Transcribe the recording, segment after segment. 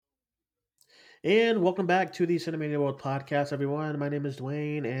And welcome back to the Cinematic World Podcast, everyone. My name is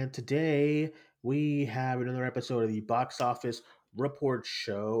Dwayne, and today we have another episode of the Box Office Report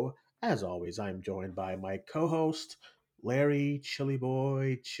Show. As always, I'm joined by my co-host, Larry Chili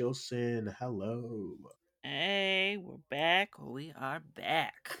Boy Chilson. Hello. Hey, we're back. We are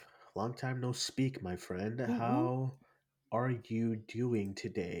back. Long time no speak, my friend. Woo woo. How are you doing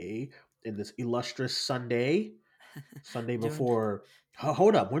today in this illustrious Sunday? Sunday Doing before.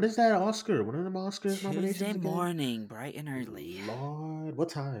 Hold up. When is that Oscar? When are the Oscars Tuesday nominations again? morning, bright and early. Lord, what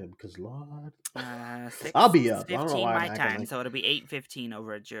time? Cause Lord, I'll Six be up. I don't know fifteen why I'm my acting time, like. so it'll be 8:15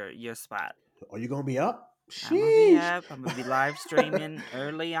 over at your spot. Are you gonna be up? I'm gonna be Sheesh. up. I'm gonna be live streaming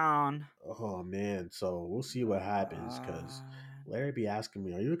early on. Oh man, so we'll see what happens. Cause Uh, Larry be asking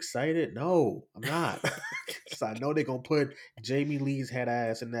me, "Are you excited?" No, I'm not. So I know they're gonna put Jamie Lee's head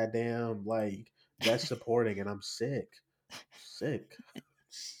ass in that damn like best supporting, and I'm sick, sick.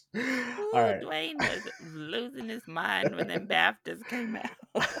 All Ooh, right. Dwayne was losing his mind when them BAFTAs came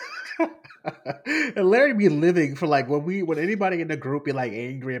out. And Larry be living for like when anybody in the group be like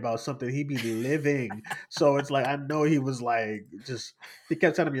angry about something, he be living. So it's like I know he was like just he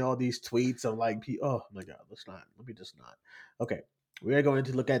kept sending me all these tweets of like oh my god, let me just not. Okay. We are going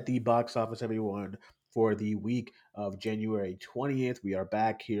to look at the box office, everyone, for the week of January 20th. We are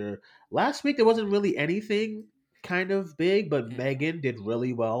back here. Last week there wasn't really anything kind of big, but Yeah. Megan did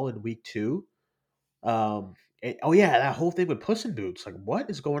really well in week two. Oh yeah, that whole thing with Puss in Boots. Like, what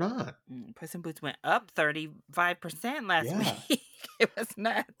is going on? Puss in Boots went up 35% last Yeah, week. It was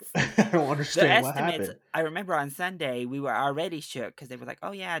nuts. I don't The understand what estimates, happened. I remember on Sunday, we were already shook because they were like,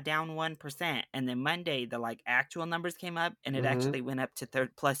 "Oh yeah, down 1%." And then Monday, the like actual numbers came up and it hmm actually went up to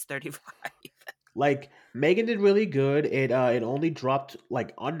plus 35. Like Megan did really good. It only dropped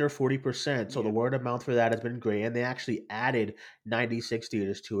like under 40%. So the Yeah. word of mouth for that has been great, and they actually added 96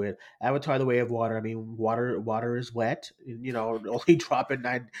 theaters to it. Avatar: The Way of Water. I mean, water is wet. You know, only dropping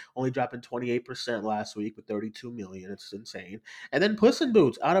 28% last week with 32 million. It's insane. And then Puss in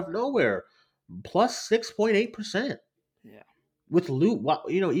Boots out of nowhere, plus 6.8%. Yeah. With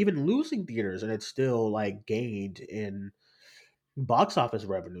even losing theaters, and it's still like gained in box office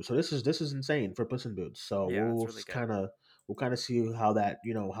revenue. So this is insane for Puss in Boots. So Yeah, it's really good. we'll kind of see how that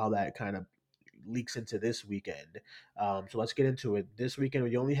kind of leaks into this weekend. So let's get into it. This weekend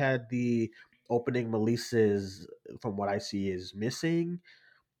we only had the opening releases. From what I see, is missing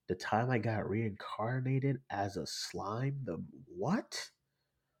the time I got reincarnated as a slime. The what?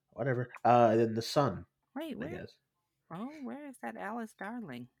 Whatever. And then the sun, Wait, I where? guess. Oh, where is that Alice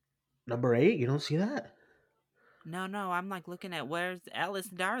Darling? Number 8. You don't see that? No, no, I'm like looking at where's Alice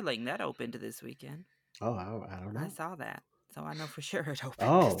Darling. That opened this weekend. Oh, I don't I know. saw that. So I know for sure it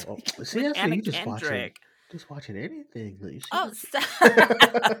opened this Oh, weekend see, with that's what Anna you Kendrick. just watching anything. You see Oh, this? stop.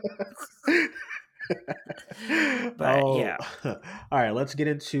 But Oh, yeah. all right. Let's get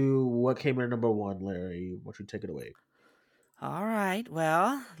into what came in at number one, Larry. Why don't you take it away? All right.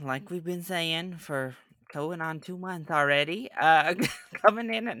 Well, like we've been saying for going on 2 months already,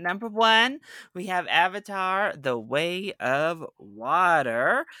 coming in at number one, we have Avatar: The Way of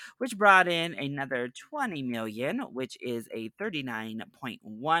Water, which brought in another 20 million, which is a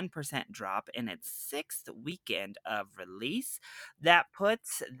 39.1% drop in its sixth weekend of release. That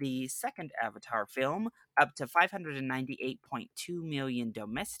puts the second Avatar film up to 598.2 million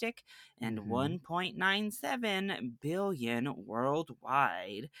domestic and Hmm 1.97 billion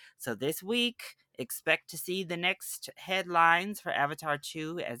worldwide. So this week, expect to see the next headlines for Avatar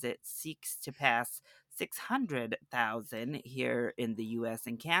 2 as it seeks to pass 600,000 here in the US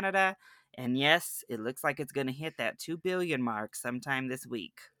and Canada. And yes, it looks like it's going to hit that 2 billion mark sometime this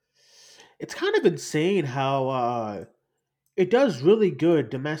week. It's kind of insane how it does really good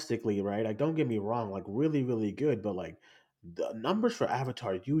domestically, right? Like, don't get me wrong, like really, really good. But like the numbers for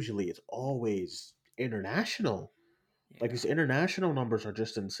Avatar usually it's always international. Like Yeah. these international numbers are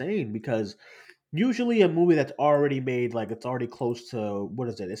just insane because usually a movie that's already made like it's already close to what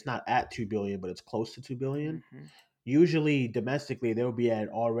is it? It's not at 2 billion, but it's close to 2 billion. Hmm. Usually domestically they'll be at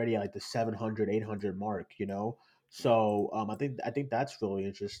already like the 700, 800 mark, you know. Yeah. So I think that's really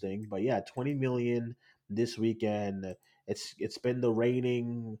interesting. But yeah, 20 million this weekend. It's been the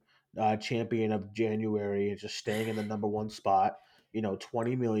reigning champion of January. It's just staying in the number one spot.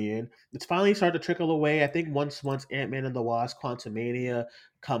 20 million. It's finally started to trickle away. I think once Ant-Man and the Wasp Quantumania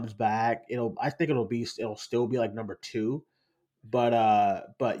comes back, it'll still be like number two. But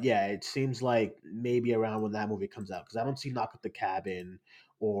yeah, it seems like maybe around when that movie comes out, because I don't see Knock at the Cabin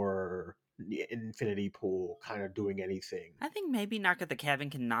or the Infinity Pool kind of doing anything. I think maybe Knock at the Cabin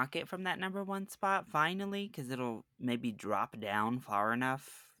can knock it from that number one spot finally, because it'll maybe drop down far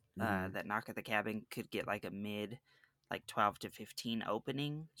enough. Hmm. that Knock at the Cabin could get like a mid, like 12 to 15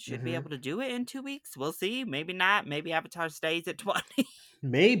 opening. Should be Hmm. able to do it in 2 weeks. We'll see. Maybe not. Maybe Avatar stays at 20.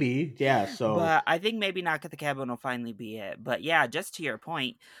 Maybe, yeah. So But I think maybe Knock at the Cabin will finally be it. But yeah, just to your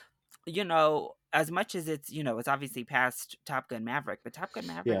point, as much as it's obviously past Top Gun Maverick, but Top Gun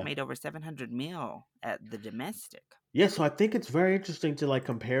Maverick yeah. made over 700 mil at the domestic. Yeah, so I think it's very interesting to like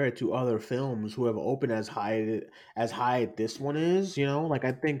compare it to other films who have opened as high as this one is. Like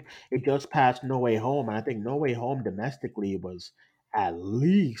I think it just passed No Way Home, and I think No Way Home domestically was at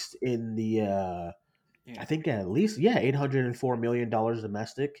least in the I Yeah. think at least yeah $804 million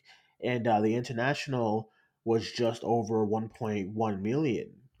domestic, and the international was just over 1.1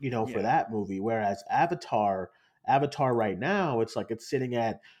 million. For Yeah. that movie, whereas Avatar right now it's sitting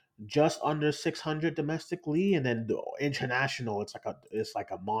at just under 600 domestically, and then the international it's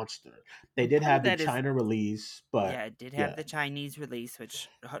like a monster. They And did part of have the that is, China release, but yeah, it did have yeah, the Chinese release, which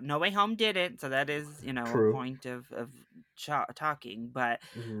No Way Home didn't. So that is, a true. point of talking. But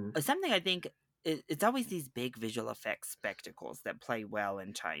Hmm. something I think it's always these big visual effects spectacles that play well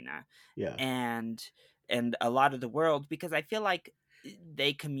in China Yeah. and a lot of the world, because I feel like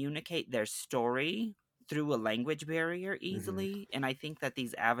they communicate their story through a language barrier Hmm. easily, and I think that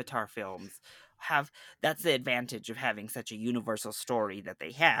these Avatar films have that's the advantage of having such a universal story that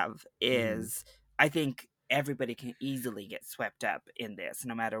they have Hmm. is I think everybody can easily get swept up in this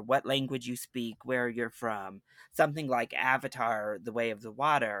no matter what language you speak, where you're from. Something like Avatar The Way of the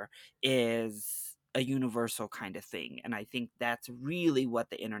Water is a universal kind of thing, and I think that's really what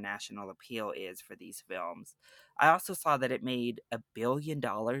the international appeal is for these films. I also saw that it made $1 billion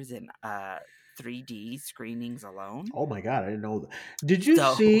in 3D screenings alone. Oh my god, I didn't know that. Did you So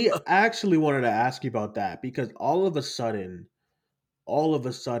see? I actually wanted to ask you about that because all of a sudden,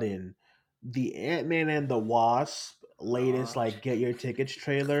 the Ant-Man and the Wasp latest gosh, like get your tickets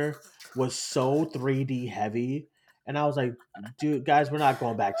trailer was so 3D heavy, and I was like, dude, guys, we're not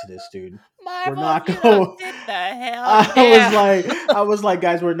going back to this, dude. We're Marvel, not you know, going. sit the hell I was down. like, I was like,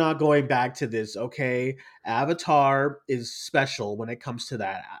 guys, we're not going back to this. Okay, Avatar is special when it comes to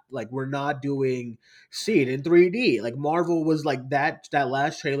that. Like, we're not doing see it in 3D. Like Marvel was like that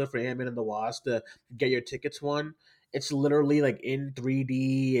last trailer for Ant Man and the Wasp, the get your tickets one. It's literally like in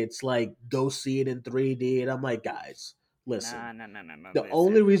 3D. It's like go see it in 3D, and I'm like, guys, listen. No, no, no, no, no. The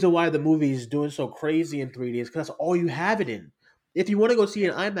only Listen. reason why the movie is doing so crazy in 3D is because that's all you have it in. If you want to go see Yeah,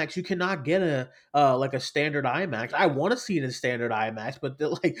 an IMAX, you cannot get a like a standard IMAX. I yeah, want to see it in standard IMAX, but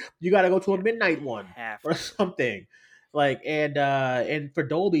like you got to go to a yeah. midnight You one have or to. something. Like and for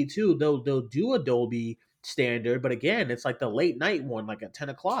Dolby too, they'll do a Dolby standard, but again, it's like the late night one, like at 10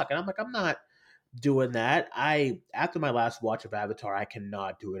 o'clock, and I'm like, I'm not doing that. I After my last watch of Avatar, I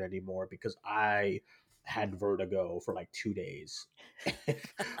cannot do it anymore because I had vertigo for like 2 days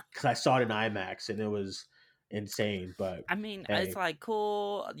because I saw it in IMAX and it was insane. But I mean, it's hey, like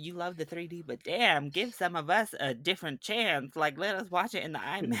cool. You love the 3D, but damn, give some of us a different chance. Like, let us watch it in the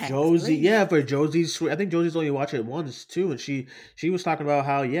IMAX, Josie, please. yeah, for I think Josie's only watched it once too, and she was talking about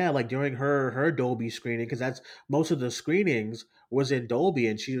how yeah, like during her Dolby screening, because that's most of the screenings was in Dolby,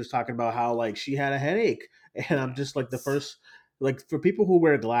 and she was talking about how like she had a headache, and I'm Yeah, just like the it's first like for people who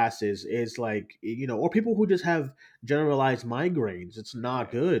wear glasses is like or people who just have generalized migraines, it's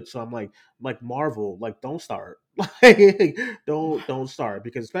not right. good. So I'm like Marvel, like don't start, like don't start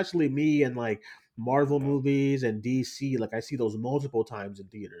because especially me and like Marvel movies and DC, like I see those multiple times in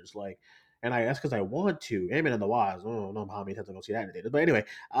theaters, like, and that's because I want to. Ant-Man and the Wasp, I don't know how many times I'm gonna see that in theaters, but anyway,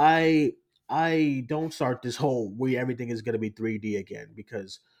 I don't start this whole we everything is gonna be 3D again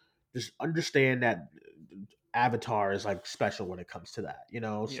because just understand that Avatar is like special when it comes to that,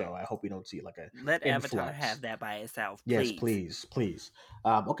 Yeah. So I hope we don't see like a Let Avatar influx. have that by itself, Yes, please. please, please.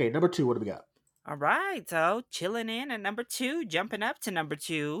 Okay, number two, what do we got? All right, so chilling in at number two, jumping up to number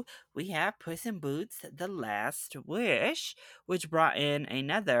two, we have Puss in Boots: The Last Wish, which brought in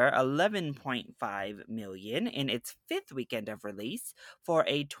another 11.5 million in its fifth weekend of release for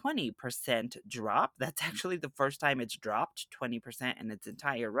a 20% drop. That's actually the first time it's dropped 20% in its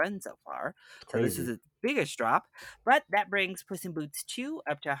entire run so far. It's So this is crazy. its biggest drop, but that brings Puss in Boots 2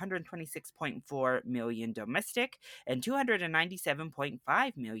 up to 126.4 million domestic and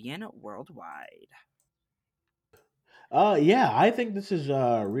 297.5 million worldwide. Yeah, I think this is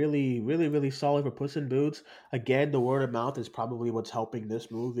really, really, really solid for Puss in Boots. Again, the word of mouth is probably what's helping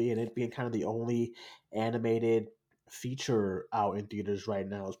this movie, and it being kind of the only animated feature out in theaters right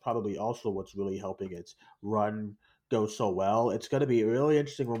now is probably also what's really helping its run go so well. It's going to be really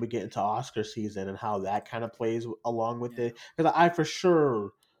interesting when we get into Oscar season and how that kind of plays along with Yeah. it, because I for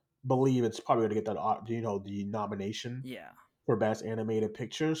sure believe it's probably going to get that the nomination Yeah. for best animated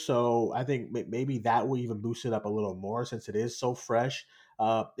picture. So I think maybe that will even boost it up a little more since it is so fresh.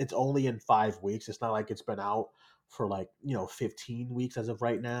 It's only in 5 weeks. It's not like it's been out for like 15 weeks as of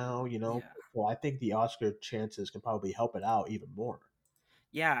right now. Yeah. So I think the Oscar chances can probably help it out even more.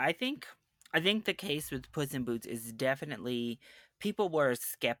 Yeah, I think the case with Puss in Boots is definitely people were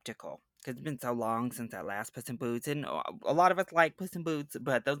skeptical because it's been so long since that last Puss in Boots, and a lot of us like Puss in Boots,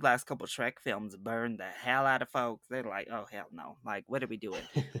 but those last couple Shrek films burned the hell out of folks. They're like, "Oh hell no! Like, what are we doing?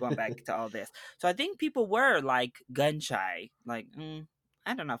 Going back to all this?" So I think people were like gun shy, like.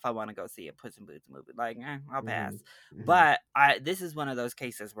 I don't know if I want to go see a Puss in Boots movie. Like, I'll Hmm. pass. Hmm. But this is one of those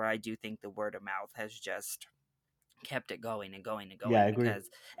cases where I do think the word of mouth has just kept it going and going and Yeah, going I agree. because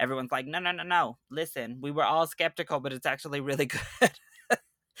everyone's like, no, no, no, no. Listen, we were all skeptical, but it's actually really good.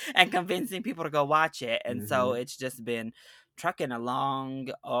 And convincing people to go watch it. And so Hmm. it's just been trucking along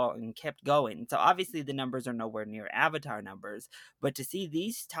and kept going. So obviously the numbers are nowhere near Avatar numbers, but to see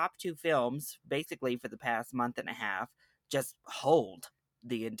these top two films basically for the past month and a half just hold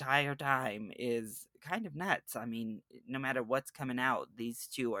the entire time is kind of nuts. I mean, no matter what's coming out, these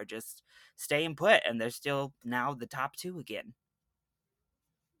two are just staying put and they're still now the top two again.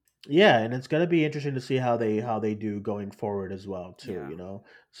 Yeah, and it's gonna be interesting to see how they do going forward as well too. Yeah.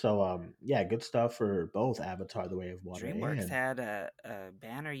 So yeah, good stuff for both Avatar: The Way of Water DreamWorks and had a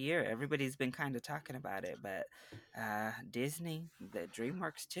banner year. Everybody's been kind of talking about it, but Disney, the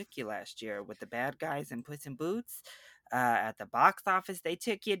DreamWorks took you last year with the bad guys and Puss in Boots. At the box office, they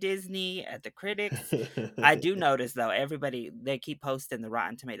took you, Disney. At the critics, I do notice though, everybody they keep posting the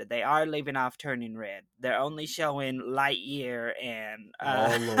Rotten Tomato. They are leaving off Turning Red. They're only showing Lightyear and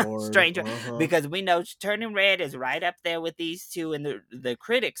Oh Lord, Stranger uh-huh. because we know Turning Red is right up there with these two in the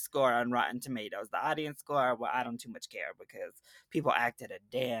critic score on Rotten Tomatoes. The audience score, well, I don't too much care because people acted a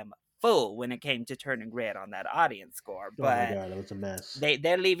damn fool when it came to Turning Red on that audience score. Oh my But God, that was a mess.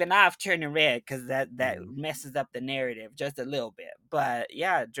 they're leaving off Turning Red because that Mm. messes up the narrative just a little bit. But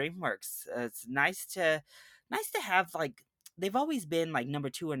yeah, DreamWorks, it's nice to have like they've always been like number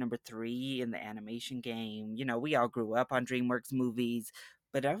two or number three in the animation game. You know, we all grew up on DreamWorks movies,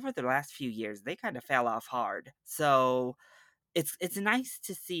 but over the last few years, they kind of fell off hard. So it's nice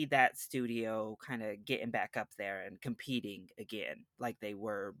to see that studio kind of getting back up there and competing again like they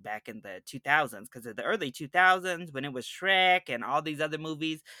were back in the 2000s because of the early 2000s when it was Shrek and all these other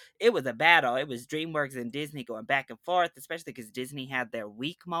movies. It was a battle. It was DreamWorks and Disney going back and forth, especially because Disney had their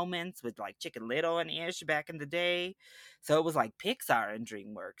weak moments with like Chicken Little and Ish back in the day. So it was like Pixar and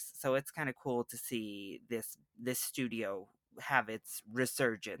DreamWorks. So it's kind of cool to see this studio have its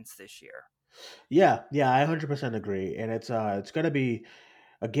resurgence this year. Yeah, yeah, I 100% agree, and it's gonna be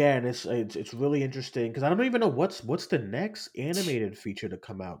again. It's really interesting because I don't even know what's the next animated feature to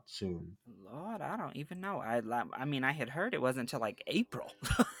come out soon. Lord, I don't even know. I mean, I had heard it wasn't until like April.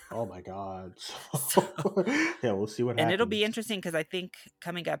 Oh my God. So, So yeah, we'll see what and it'll be happens. interesting because I think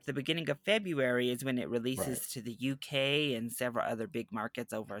coming up the beginning of February is when it Right, releases to the UK and several other big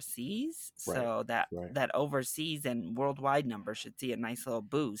markets overseas. right, So that right, that overseas and worldwide number should see a nice little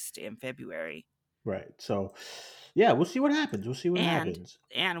boost in February. right. So yeah, we'll see what happens. We'll see what And happens.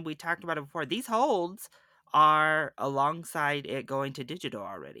 and we talked about it before. These holds are alongside it going to digital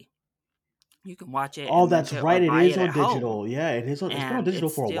already. You can watch it Oh, and rent that's it or right. It buy is it at on home, digital. Yeah, it is on. It's been on and digital it's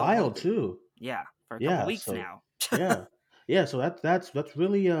for a still while holding. too. Yeah, for a couple Yeah. weeks So now. yeah, yeah. So that's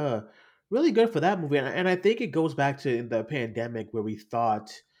really really good for that movie, and I think it goes back to the pandemic where we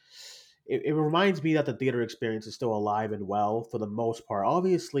thought it reminds me that the theater experience is still alive and well for the most part.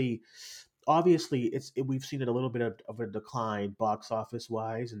 Obviously, we've seen it a little bit of a decline box office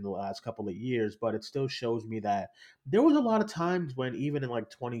wise in the last couple of years, but it still shows me that there was a lot of times when even in like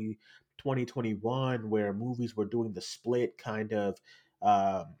 2021 where movies were doing the split kind of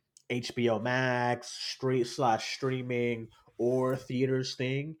um, HBO Max straight slash streaming or theaters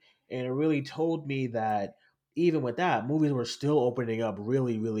thing, and it really told me that even with that, movies were still opening up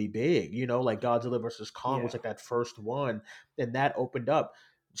really, really big. Like Godzilla versus Kong was Yeah. like that first one, and that opened up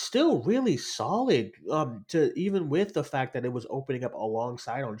still really solid. To even with the fact that it was opening up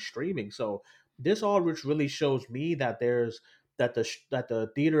alongside on streaming. So this all which really shows me that that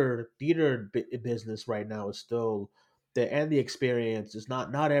the theater business right now is still the experience is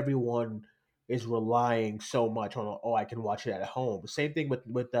not everyone is relying so much on, oh, I can watch it at home. Same thing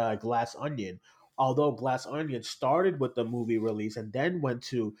with Glass Onion. Although Glass Onion started with the movie release and then went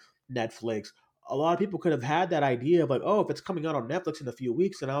to Netflix, a lot of people could have had that idea of like, oh, if it's coming out on Netflix in a few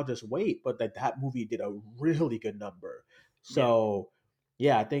weeks, then I'll just wait. But that movie did a really good number. Yeah. So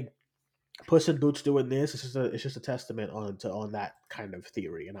yeah, I think Puss in Boots doing this is just a testament on that kind of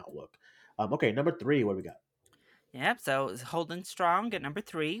theory and outlook. Okay, number three, what do we got? Yep. So holding strong at number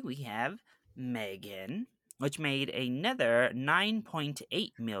three, we have Megan, which made another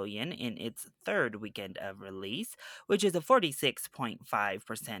 9.8 million in its third weekend of release, which is a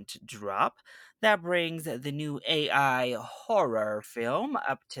 46.5% drop. That brings the new AI horror film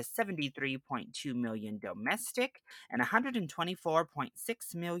up to 73.2 million domestic and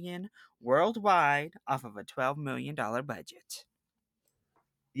 124.6 million worldwide off of a $12 million budget.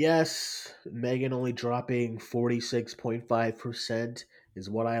 Yes, Megan only dropping 46.5% is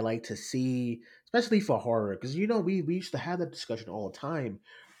what I like to see, especially for horror. Because, we used to have that discussion all the time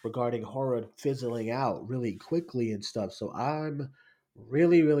regarding horror fizzling out really quickly and stuff. So I'm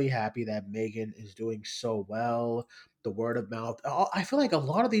really, really happy that Megan is doing so well. The word of mouth. I feel like a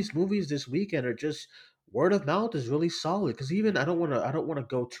lot of these movies this weekend are just word of mouth is really solid. Because even I don't want to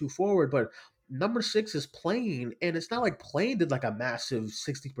go too forward, but number six is Plane, and it's not like Plane did like a massive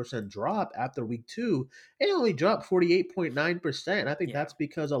 60% drop after week two. It only dropped 48.9%. I think Yeah. that's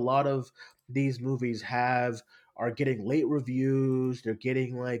because a lot of these movies are getting late reviews. They're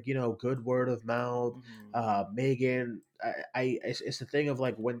getting like, good word of mouth. Mhm. Megan, it's the thing of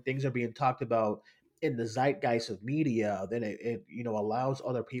like when things are being talked about in the zeitgeist of media, then it allows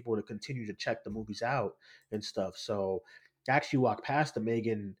other people to continue to check the movies out and stuff. So I actually walked past the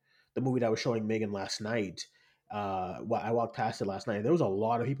movie that was showing Megan last night. I walked past it last night. There was a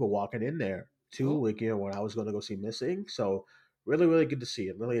lot of people walking in there too, Cool. like when I was going to go see Missing. So really, really good to see.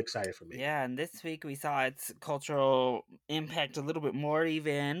 I'm really excited for Megan. Yeah, and this week we saw its cultural impact a little bit more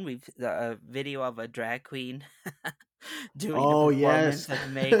even. We've a video of a drag queen doing a Oh yes, performance of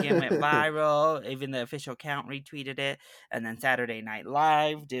Megan went viral. Even the official account retweeted it. And then Saturday Night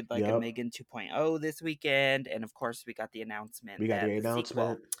Live did like a yep. Megan 2.0 this weekend. And of course, we got the announcement We got the that the sequel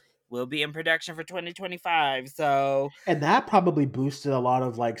announcement. will be in production for 2025. So, And that probably boosted a lot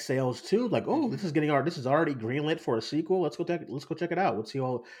of like sales too. Like, oh, mhm, this is already greenlit for a sequel. Let's go check it out. Let's see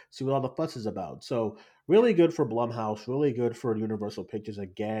what all the fuss is about. So really good for Blumhouse. Really good for Universal Pictures.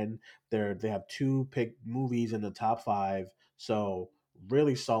 Again, they have two pick movies in the top five. So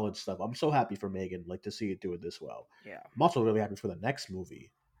really solid stuff. I'm so happy for Megan. Like to see it do it this well. yeah. I'm also really happy for the next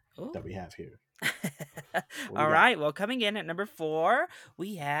movie Ooh. that we have here. What do you All got? right. Well, coming in at number four,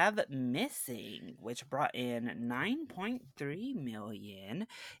 we have Missing, which brought in 9.3 million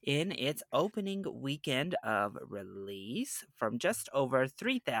in its opening weekend of release from just over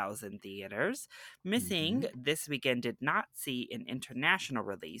 3,000 theaters. Missing Hmm. this weekend did not see an international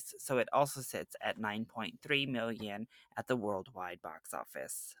release, so it also sits at 9.3 million at the worldwide box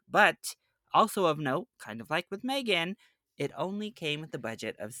office. But also of note, kind of like with Megan, it only came with a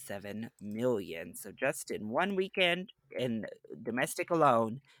budget of 7 million. So just in one weekend in domestic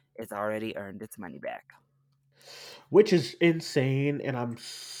alone, it's already earned its money back. Which is insane, and I'm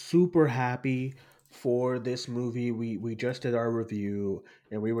super happy for this movie. We just did our review,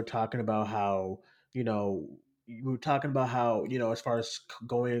 and we were talking about how as far as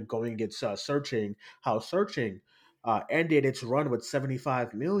going against searching ended its run with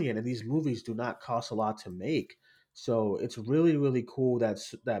 75 million, and these movies do not cost a lot to make. So it's really really cool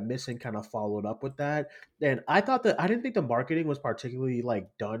that Missing kind of followed up with that. And I didn't think the marketing was particularly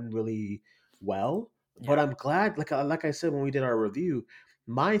like done really well, but Yeah. I'm glad, like I said when we did our review,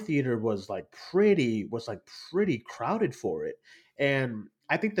 my theater was pretty crowded for it, and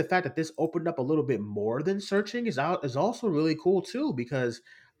I think the fact that this opened up a little bit more than Searching is also really cool too, because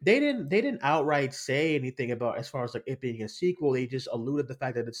they didn't outright say anything about as far as like it being a sequel. They just alluded the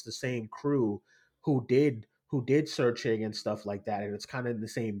fact that it's the same crew who did Searching and stuff like that, and it's kind of in the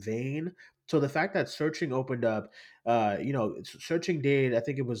same vein. So the fact that Searching opened up, Searching did, I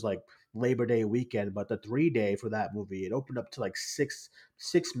think it was like Labor Day weekend, but the 3 day for that movie, it opened up to like 6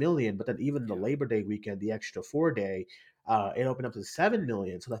 million. But then even the Yeah. Labor Day weekend, the extra 4 day, it opened up to 7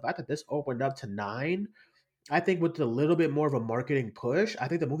 million. So the fact that this opened up to nine, I think with a little bit more of a marketing push, I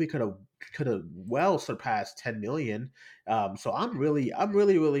think the movie could have well surpassed 10 million. So I'm really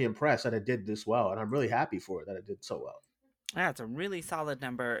really impressed that it did this well, and I'm really happy for it that it did so well. Yeah, it's a really solid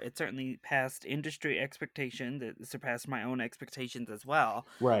number. It certainly passed industry expectations. It surpassed my own expectations as well.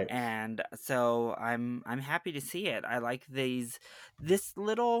 Right. And so I'm happy to see it. I like this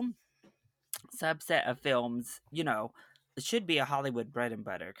little subset of films, it should be a Hollywood bread and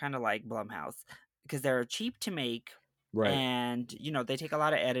butter, kind of like Blumhouse, because they're cheap to make Right. and, they take a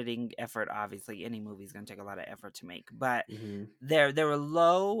lot of editing effort. Obviously, any movie's going to take a lot of effort to make, but Hmm. they're a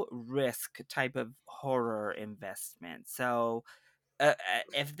low risk type of horror investment. So,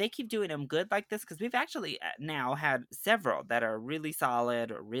 if they keep doing them good like this, because we've actually now had several that are really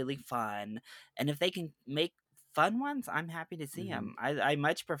solid or really fun, and if they can make fun ones, I'm happy to see Hmm. them. I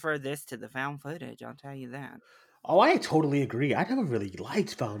much prefer this to the found footage. I'll tell you that. Oh, I totally agree. I never really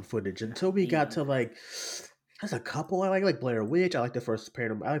liked found footage until No, we me got to either. like. There's a couple I like Blair Witch. I like the first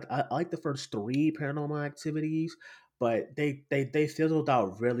paranormal. I like the first three Paranormal Activities, but they fizzled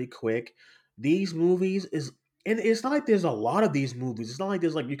out really quick. These movies is and it's not like there's a lot of these movies. It's not like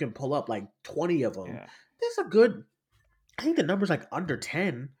there's like you can pull up like 20 of them. Yeah. There's a good I think the number's like under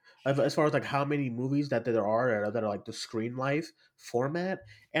 10 as far as like how many movies that there are that are like the screen life format.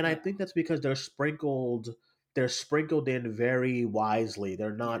 And I Yeah. think that's because they're sprinkled in very wisely.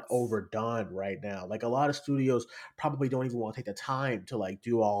 They're not Yes. overdone right now. Like a lot of studios probably don't even want to take the time to like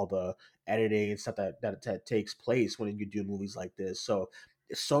do all the editing and stuff that takes place when you do movies like this. So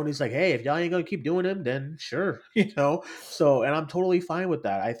Sony's like, hey, if y'all ain't gonna keep doing them, then sure, you know. So, and I'm totally fine with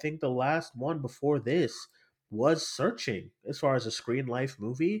that. I think the last one before this was Searching as far as a screen life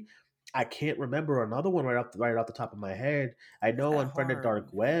movie. I can't remember another one right off the top of my head. I What's know that Unfriended horror movie?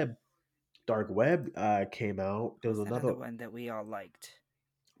 Dark Web came out. There was What's that other another one that we all liked?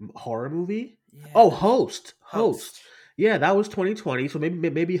 horror movie. Oh, Yeah. Host. Host. Yeah, that was 2020. So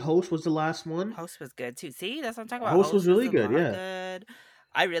maybe Host was the last one. Host was good too. See, that's what I'm talking about. Host was Host was really a good. lot of Yeah. good.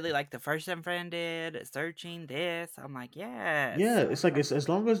 I really like the first Unfriended, Searching this. I'm like, yes. Yeah, it's like it's as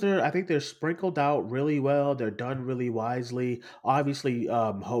long as they're I think they're sprinkled out really well, they're done really wisely. Obviously,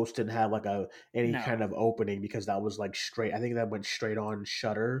 Host didn't have like a any kind No. of opening because that was like straight I think that went straight on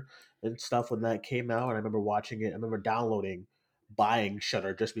Shutter and stuff when that came out. And I remember watching it, I remember buying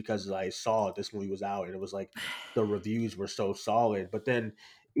Shutter just because I saw this movie was out and it was like the reviews were so solid. But then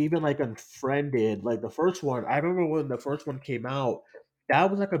even like Unfriended, like the first one, I remember when the first one came out, that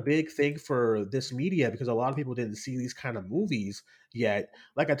was like a big thing for this media because a lot of people didn't see these kind of movies yet.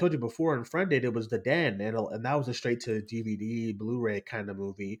 Like I told you before, in Friended, it was The Den, and that was a straight to DVD, Blu-ray kind of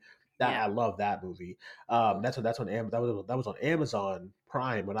movie. That Yeah. I love that movie. That was on Amazon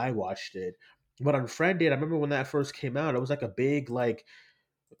Prime when I watched it. But Unfriended, I remember when that first came out, it was like a big like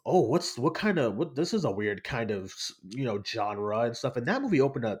oh, what kind of what this is a weird kind of genre and stuff. And that movie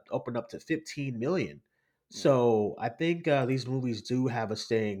opened up to 15 million. Yeah. So I think these movies do have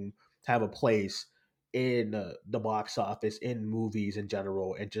a place in the box office, in movies in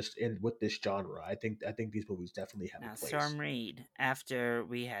general, and just in with this genre. I think these movies definitely have a Now, place. Storm Reed, after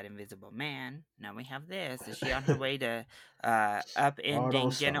we had Invisible Man, now we have this. Is she on her way to Oh, don't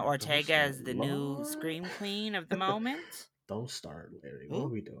upending Jenna start! Don't Ortega start, as the new Lord! Scream Queen of the moment? Don't start, Larry. What are Ooh,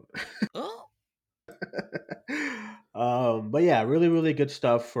 we doing? ooh. But yeah, really good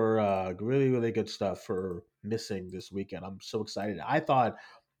stuff for really good stuff for missing this weekend. I'm so excited. I thought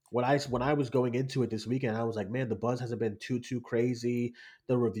when I was going into it this weekend, I was like, man, the buzz hasn't been too crazy.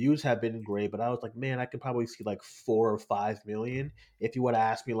 The reviews have been great, but I was like, man, I could probably see like 4 or 5 million if you would have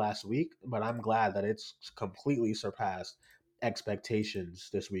asked me last week. But I'm glad that it's completely surpassed expectations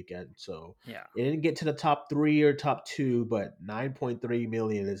this weekend. So Yeah. it didn't get to the top three or top two, but 9.3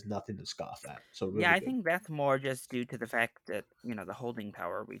 million is nothing to scoff at. So Yeah, really I good. think that's more just due to the fact that, the holding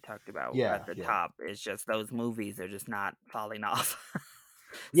power we talked about at Yeah, the yeah, top is just those movies are just not falling off.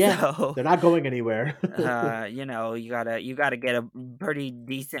 yeah. So, They're not going anywhere. you gotta get a pretty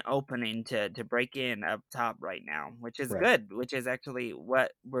decent opening to break in up top right now, which is Right. good, which is actually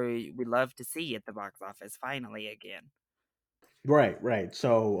what we love to see at the box office finally again. Right, right.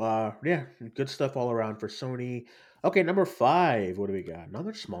 So, yeah, good stuff all around for Sony. Okay, number five. What do we got?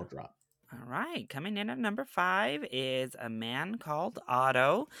 Another small drop. All right, coming in at number five is A Man Called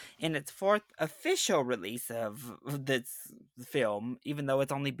Otto, in its fourth official release of this film, even though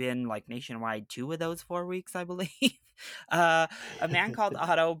it's only been like nationwide 2 of those 4 weeks, I believe. A Man Called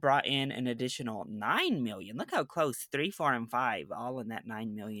Otto brought in an additional 9 million. Look how close 3, 4, and 5, all in that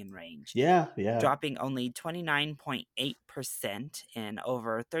 9 million range, Yeah, yeah. dropping only 29.8% in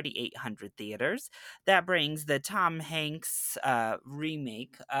over 3,800 theaters. That brings the Tom Hanks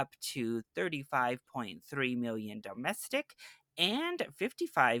remake up to 35.3 million domestic and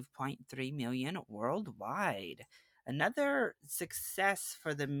 55.3 million worldwide. Another success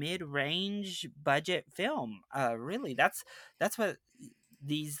for the mid-range budget film. Really, that's what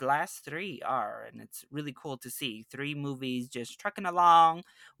these last three are, and it's really cool to see three movies just trucking along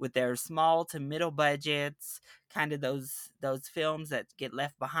with their small to middle budgets, kind of those films that get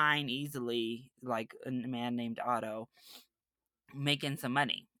left behind easily, like A Man Named Otto, making some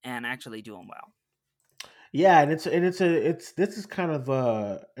money and actually doing well. Yeah, and it's this is kind of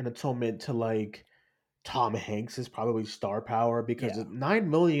an atonement to like Tom Hanks is probably star power because Yeah. 9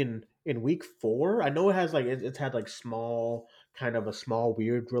 million in week four. I know it has like it's had like small kind of a small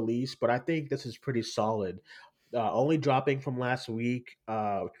weird release, but I think this is pretty solid. Only dropping from last week,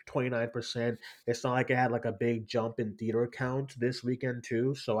 29%. It's not like it had like a big jump in theater count this weekend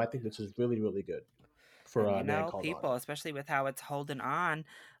too. So I think this is really good. for And a man called people, Otto. especially with how it's holding on,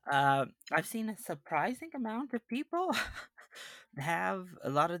 I've seen a surprising amount of people have a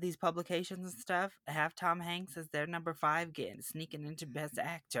lot of these publications and stuff have Tom Hanks as their number five, getting sneaking into Best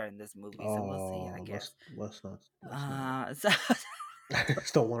Actor in this movie. So we'll see, I Oh, guess. let's not. So I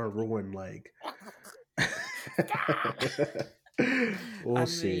just don't want to ruin like. I We'll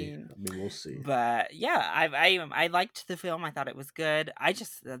see. mean, I mean, we'll see. but yeah, I liked the film. I thought it was good. I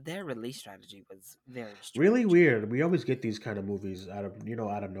just their release strategy was very Really strange. weird. We always get these kind of movies out of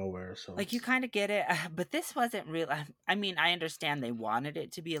nowhere. So Like, you kind of get it, but this wasn't real. I mean, I understand they wanted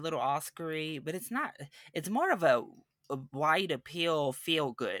it to be a little Oscar-y, but it's not. It's more of a wide appeal,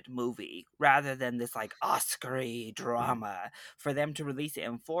 feel good movie rather than this like Oscar-y drama. For them to release it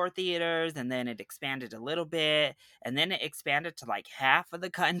in 4 theaters, and then it expanded a little bit, and then it expanded to like half of the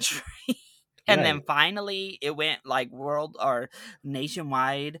country. And then right. finally it went like world or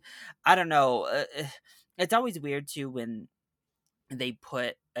nationwide. I don't know. It's always weird too when they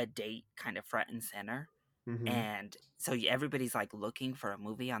put a date kind of front and center, Hmm. and so everybody's like looking for a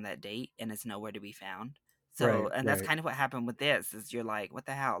movie on that date and it's nowhere to be found. So, Right. and that's Right. kind of what happened with this. Is you're like, what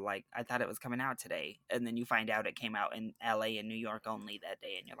the hell, like I thought it was coming out today, and then you find out it came out in LA and New York only that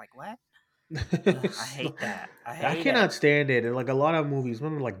day, and you're like, what? Ugh, I hate that. I I hate it. cannot stand it. And like a lot of movies,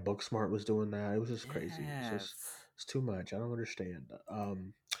 remember like Booksmart was doing that. It was just crazy. Yes. It's too much. I don't understand.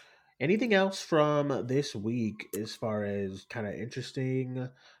 Anything else from this week as far as kind of interesting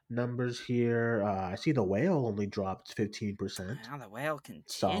numbers here? I see the whale only dropped 15%. Now the whale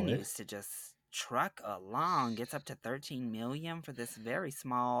Solid. continues to just truck along, gets up to 13 million for this very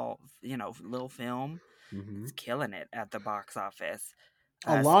small, little film. Hmm. It's killing it at the box office.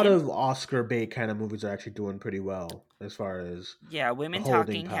 A lot Skin of Oscar bait kind of movies are actually doing pretty well as far as Yeah, the Women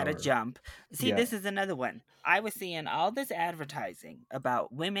holding Talking had a power. jump. See, Yeah. this is another one. I was seeing all this advertising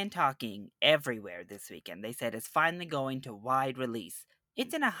about Women Talking everywhere this weekend. They said it's finally going to wide release.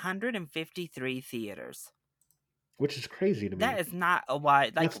 It's in 153 theaters. Which is crazy to That me. is not a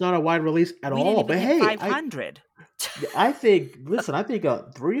wide, like, That's not a wide release at we didn't all. even But hit hey, 500. I think listen, I think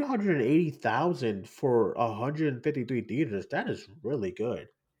 380,000 for 153 theaters. That is really good.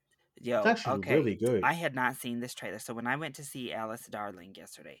 It's Yo, actually okay. really good. I had not seen this trailer. So when I went to see Alice Darling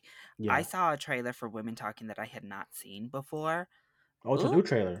yesterday, I Yeah. saw a trailer for Women Talking that I had not seen before. Oh, it's a Ooh, new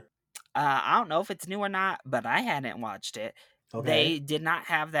trailer. I don't know if it's new or not, but I hadn't watched it. Okay. They did not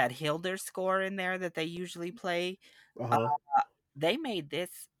have that Hilder score in there that they usually play. Uh Uh, huh. they made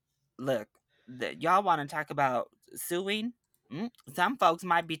this look. Y'all want to talk about suing? Some folks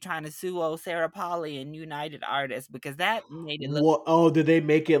might be trying to sue old Sarah Polly and United Artists because that made it look. What? Oh, did they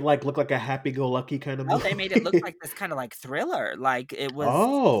make it like look like a happy-go-lucky kind of No, they made it look movie? like this kind of like thriller, like it was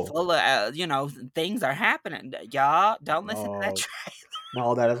Oh. full of, things are happening. Y'all don't listen to that Oh trailer.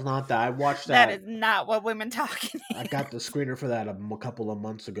 no, that is not that. I watched That is that. not what Women Talking I is. got the screener for that a couple of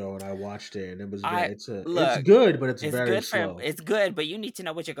months ago, and I watched it, and it was I very. It's look, good, but it's very slow. it's good, but you need to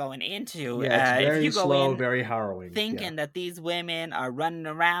know what you're going into. Yeah, it's If very you go slow, in very harrowing. Yeah. thinking that these women are running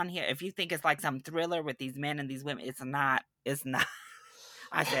around here, if you think it's like some thriller with these men and these women, it's not. It's not.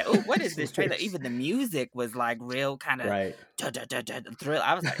 I said, "Oh, what is this trailer?" Even the music was like real kind of Right. thrill.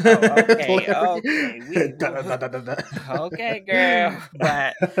 I was like, "Oh, okay, Hilarious. okay, Da-da-da-da-da-da. okay, girl."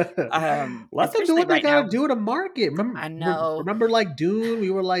 But Let them do especially what they right gotta now, do to market. I know. Remember, like Dune, we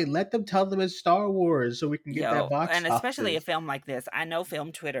were like, let them tell them it's Star Wars so we can get that Yo, box and especially a office. film like this, I know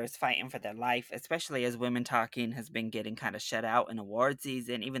film Twitter is fighting for their life, especially as Women Talking has been getting kind of shut out in award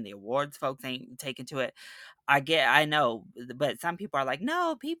season. Even the awards folks ain't taking to it. I know, but some people are like,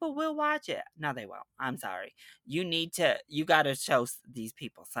 no, people will watch it. No, they won't. I'm sorry. You got to show these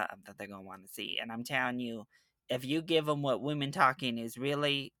people something that they're going to want to see. And I'm telling you, if you give them what Women Talking is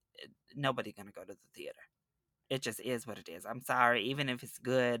really, nobody going to go to the theater. It just is what it is. I'm sorry. Even if it's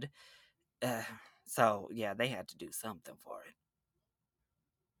good, uh, so yeah, they had to do something for it.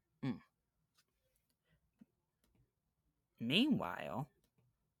 Mm. Meanwhile,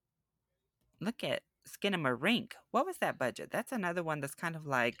 look at Skinamarink. What was that budget? That's another one that's kind of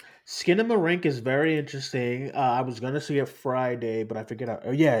like, Skinamarink is very interesting. I was gonna see it Friday, but I forget.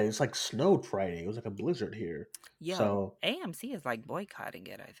 Oh yeah, it's like snowed Friday. It was like a blizzard here. yo, So AMC is like boycotting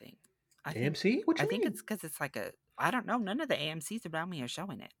it. I think. I think. AMC? What I you think mean? it's because it's like a. I don't know. None of the AMC's around me are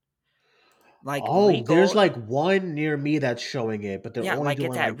showing it. Like Oh, there's Regal, like one near me that's showing it, but they're yeah, only like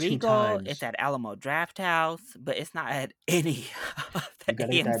it's doing at like two Regal, it's times. at Alamo Draft House, but it's not at any of the You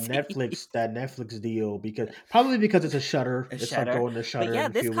gotta get AMC. That Netflix deal because it's a Shutter. A It's like Shutter. going to But Shutter yeah,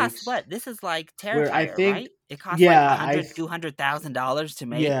 in a this few costs weeks. what? This is like Where I Terrifier, think, right? It costs like yeah, 200,000 dollars to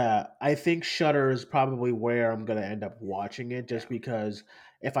make. yeah, I think Shutter is probably where I'm gonna end up watching it, just Yeah. because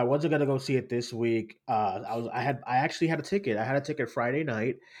if I wasn't gonna go see it this week, I actually had a ticket. I had a ticket Friday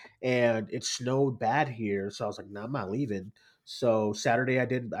night, and it snowed bad here, so I was like, "No, I'm not leaving." So Saturday I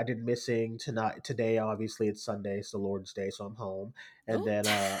did missing. Tonight today obviously it's Sunday, it's the Lord's Day, so I'm home, and Ooh. then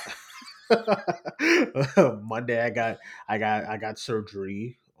Monday I got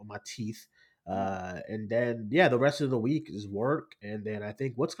surgery on my teeth. And then yeah, the rest of the week is work, and then I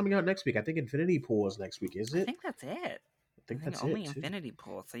think what's coming out next week? I think Infinity Pool is next week. Is I it? think that's it. I I think think that's only it too. Infinity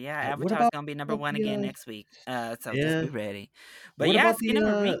Pool. So yeah, What Avatar's about gonna be number about one the again next week. So just yeah? be ready. But What yeah, about the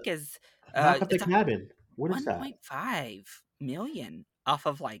Skinamarink is Knock of the it's Cabin? What is that? 1.5 million off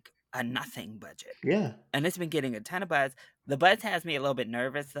of like a nothing budget. Yeah. And it's been getting a ton of buzz. The buzz has me a little bit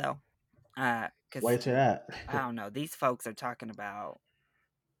nervous though. Why Because you say that? I don't know, these folks are talking about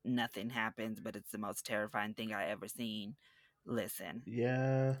nothing happens, but it's the most terrifying thing I ever seen. Listen,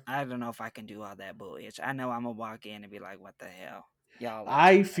 Yeah. I don't know if I can do all that bullish. I know I'm gonna walk in and be like, "What the hell? Y'all are too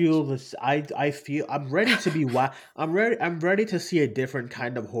I much." feel this. I feel I'm ready to be. I'm ready to see a different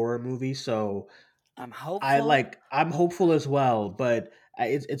kind of horror movie. So I'm hopeful. I'm hopeful as well, but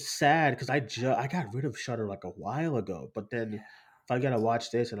it's sad because I got rid of Shutter like a while ago. But then Yeah, if I gotta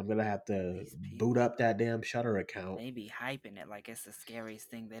watch this, and I'm gonna have to these boot people, up that damn Shutter account. they be hyping it like it's the scariest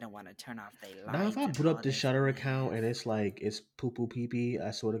thing. They don't want to turn off their Now if lights I and boot all up of the this Shutter account mess. and it's like it's poo poo pee pee,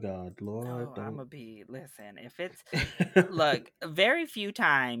 I swear to God, Oh, Lord, I'm don't. gonna be. Listen, if it's look, very few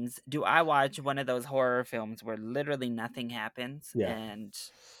times do I watch one of those horror films where literally nothing happens Yeah, and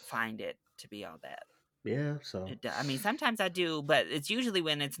find it to be all that. yeah. So I mean, sometimes I do, but it's usually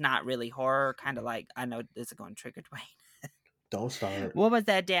when it's not really horror, kind of like I know this is going to trigger Dwayne. don't start. What was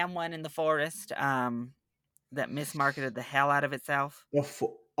that damn one in the forest? That mismarketed the hell out of itself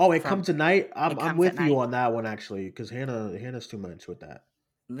Oh, it from comes at night. It I'm Comes at with you Night. on that one actually, because Hannah's too much with that.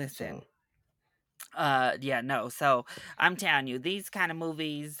 Listen, So yeah, no. So I'm telling you, these kind of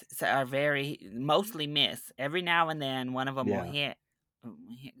movies are very mostly miss. Every now and then, one of them yeah, will hit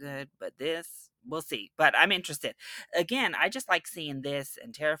good, but this we'll see. But I'm interested. Again, I just like seeing this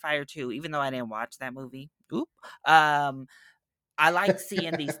and Terrifier 2, even though I didn't watch that movie. Oop. Um, I like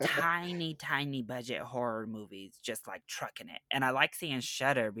seeing these tiny, tiny budget horror movies just like trucking it. And I like seeing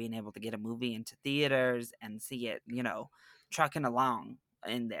Shudder being able to get a movie into theaters and see it, trucking along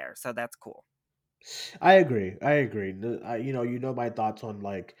in there. So that's cool. I agree. I agree. You know my thoughts on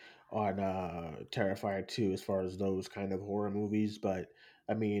Terrifier 2 as far as those kind of horror movies, but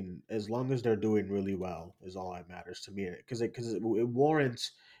I mean, as long as they're doing really well is all that matters to me because it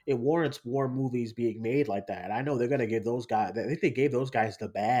warrants more movies being made like that. I know they're gonna give those guys. I think they gave those guys the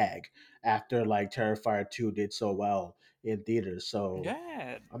bag after like Terrifier 2 did so well in theaters. So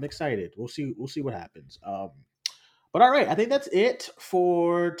Good. I'm excited. We'll see. We'll see what happens. But all right, I think that's it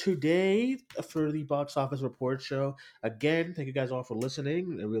for today for the box office report show. Again, thank you guys all for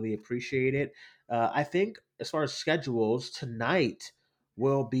listening. I really appreciate it. I think as far as schedules, tonight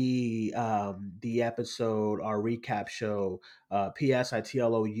will be the episode, our recap show,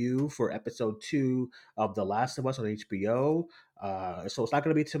 PSITLOU for episode 2 of The Last of Us on HBO. So it's not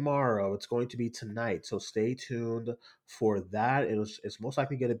going to be tomorrow. It's going to be tonight. So stay tuned for that. It's most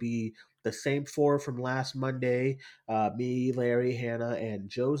likely going to be the same four from last Monday, me, Larry, Hannah, and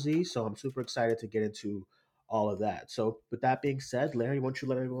Josie. So I'm super excited to get into all of that. So with that being said, Larry, why don't you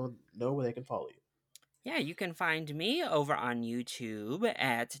let everyone know where they can follow you? Yeah, you can find me over on YouTube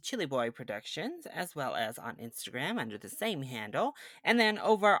at Chili Boy Productions, as well as on Instagram under the same handle. And then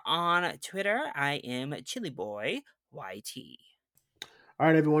over on Twitter, I am Chili Boy YT. All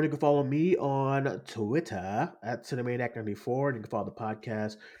right, everyone, you can follow me on Twitter at Cinemaniac94, and you can follow the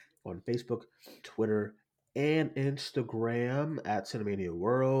podcast on Facebook, Twitter, and Instagram at Cinemania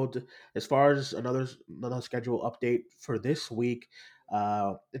World. As far as another schedule update for this week,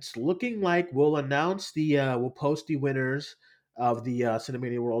 it's looking like we'll post the winners of the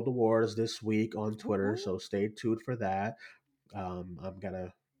Cinemania World Awards this week on Twitter, Woo-hoo. so stay tuned for that. I'm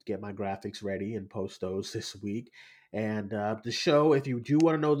gonna get my graphics ready and post those this week. And the show, if you do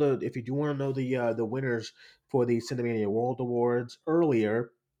want to know the winners for the Cinemania World Awards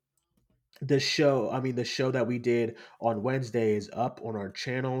earlier, the show that we did on Wednesday is up on our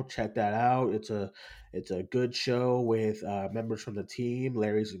channel. Check that out. It's a good show with members from the team,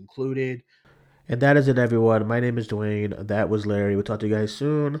 Larry's included. And that is it, everyone. My name is Dwayne. That was Larry. We'll talk to you guys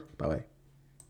soon. Bye bye.